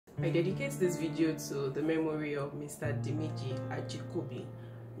I dedicate this video to the memory of Mr. Dimeji Ajikobi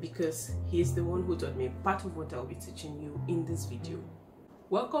because he is the one who taught me part of what I'll be teaching you in this video.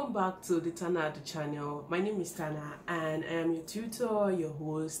 Welcome back to the Tana channel. My name is Tana and I am your tutor, your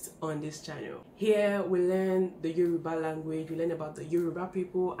host on this channel. Here we learn the Yoruba language, we learn about the Yoruba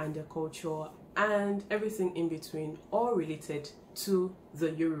people and their culture and everything in between, all related to the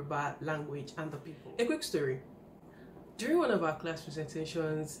Yoruba language and the people. A quick story. During one of our class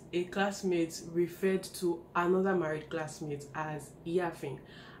presentations, a classmate referred to another married classmate as aafin,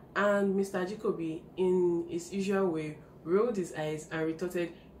 and Mr. Ajikobi, in his usual way, rolled his eyes and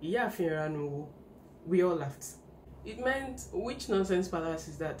retorted, "Aafin ranu." We all laughed. It meant, which nonsense palace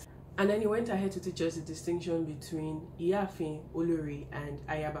is that? And then he went ahead to teach us the distinction between aafin, olori, and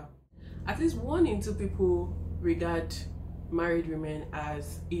ayaba. At least 1 in 2 people regard married women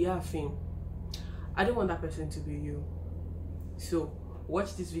as aafin. I don't want that person to be you. So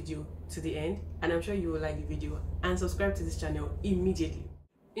watch this video to the end and I'm sure you will like the video, and subscribe to this channel immediately.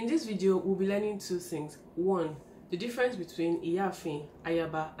 In this video, we'll be learning 2 things. 1, the difference between aafin,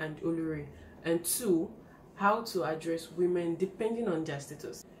 ayaba, and olori, and 2, how to address women depending on their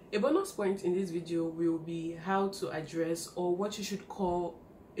status. A bonus point in this video will be how to address, or what you should call,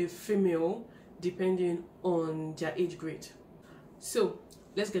 a female depending on their age grade. So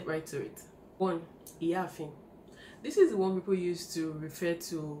let's get right to it. 1, aafin. This is the one people use to refer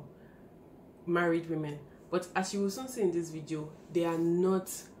to married women, but as you will soon see in this video, they are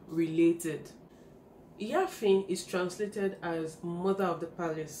not related. Aafin is translated as mother of the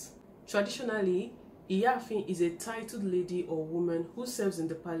palace. Traditionally, aafin is a titled lady or woman who serves in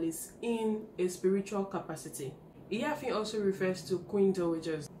the palace in a spiritual capacity. Aafin also refers to queen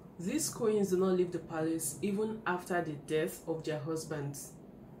dowagers. These queens do not leave the palace even after the death of their husbands.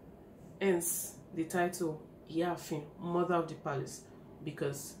 Hence, the title aafin, mother of the palace,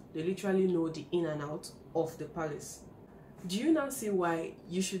 because they literally know the in and out of the palace. Do you now see why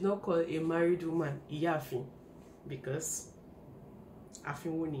you should not call a married woman aafin? Because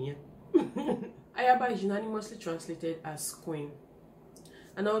aafin woniye. Ayaba is unanimously translated as queen.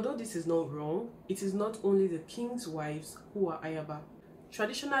 And although this is not wrong, it is not only the king's wives who are ayaba.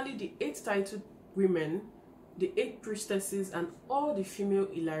 Traditionally, the 8 titled women, the 8 priestesses, and all the female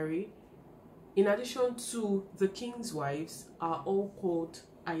olori, in addition to the king's wives, are all called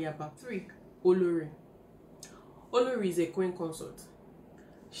ayaba. 3, olori. Olori is a queen consort.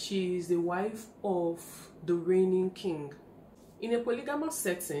 She is the wife of the reigning king. In a polygamous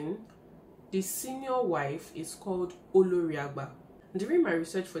setting, the senior wife is called olori agba. During my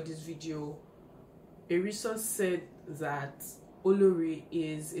research for this video, a resource said that olori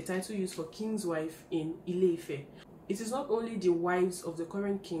is a title used for king's wife in Ile-Ife. It is not only the wives of the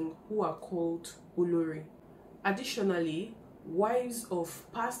current king who are called olori. Additionally, wives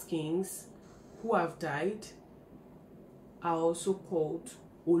of past kings who have died are also called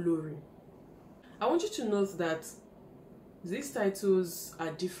olori. I want you to note that these titles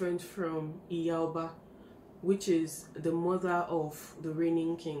are different from ayaba, which is the mother of the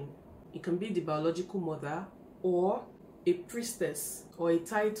reigning king. It can be the biological mother or a priestess or a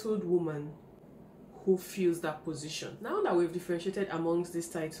titled woman who fills that position. Now that we've differentiated amongst these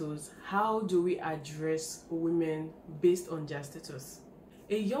titles, how do we address women based on their status?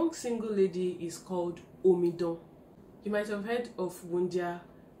 A young single lady is called omidan. You might have heard of wundia.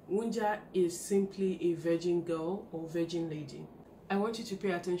 Wundia is simply a virgin girl or virgin lady. I want you to pay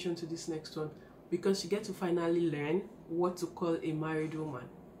attention to this next one because you get to finally learn what to call a married woman.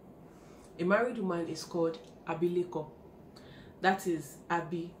 A married woman is called abileko. That is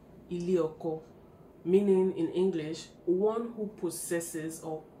abi ilioko, meaning in English, one who possesses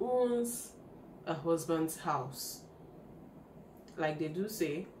or owns a husband's house. Like they do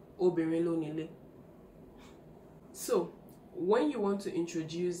say, obìnrin ló nílé. So, when you want to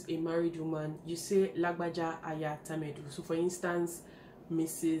introduce a married woman, you say Lagbaja aya tamedu. So for instance,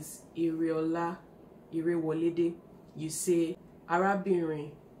 Mrs. Iriola Irewolede, you say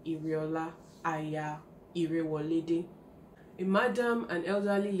Arábìnrin Iriola aya Irewolede. A madam, an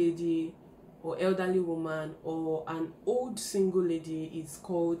elderly lady or elderly woman, or an old single lady is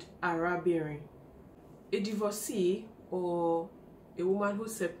called Arábìnrin. A divorcee or a woman who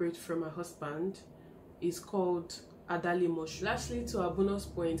separates from her husband is called Adalimoshu. Lastly, to our bonus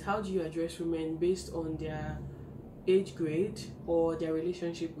point, how do you address women based on their age grade or their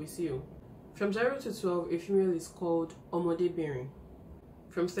relationship with you? From 0 to 12, a female is called Omodebirin.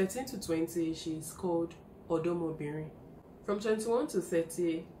 From 13 to 20, she is called Odomobirin. From 21 to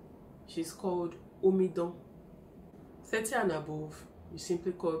 30, she's called Omidan. 30 and above, you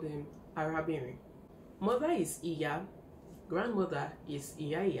simply call them Arábìnrin. Mother is Iya, grandmother is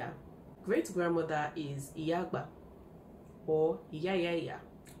iya. Great grandmother is iyagba or iya.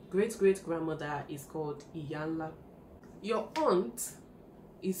 Great great grandmother is called iyanla. Your aunt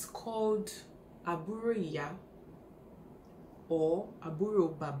is called aburo iya or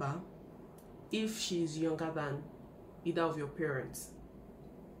aburo baba if she is younger than either of your parents.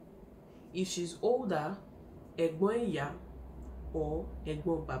 If she's older, egbon iya or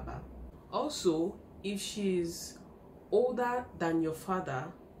egbon baba. Also, if she's older than your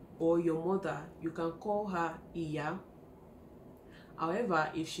father or your mother, you can call her iya. However,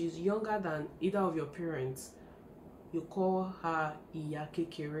 if she's younger than either of your parents, you call her iya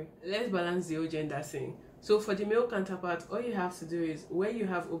kekere. Let's balance the whole gender thing. So for the male counterpart, all you have to do is, where you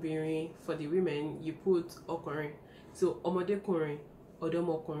have obìnrin for the women, you put ọkùnrin. So ọmọdékùnrin,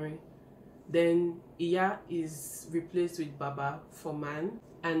 ọ̀dọ́mọkùnrin. Then iya is replaced with baba for man,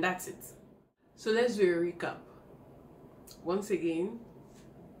 and that's it. So let's do a recap. Once again,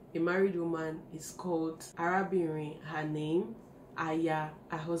 a married woman is called arábìnrin, her name, aya,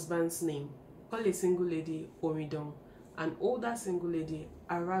 her husband's name. Call a single lady omidan, an older single lady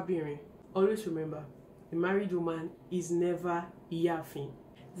arábìnrin. Always remember, a married woman is never aafin.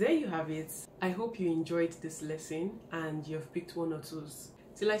 There you have it. I hope you enjoyed this lesson and you've picked one or two.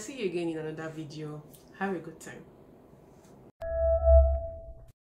 Till I see you again in another video, have a good time.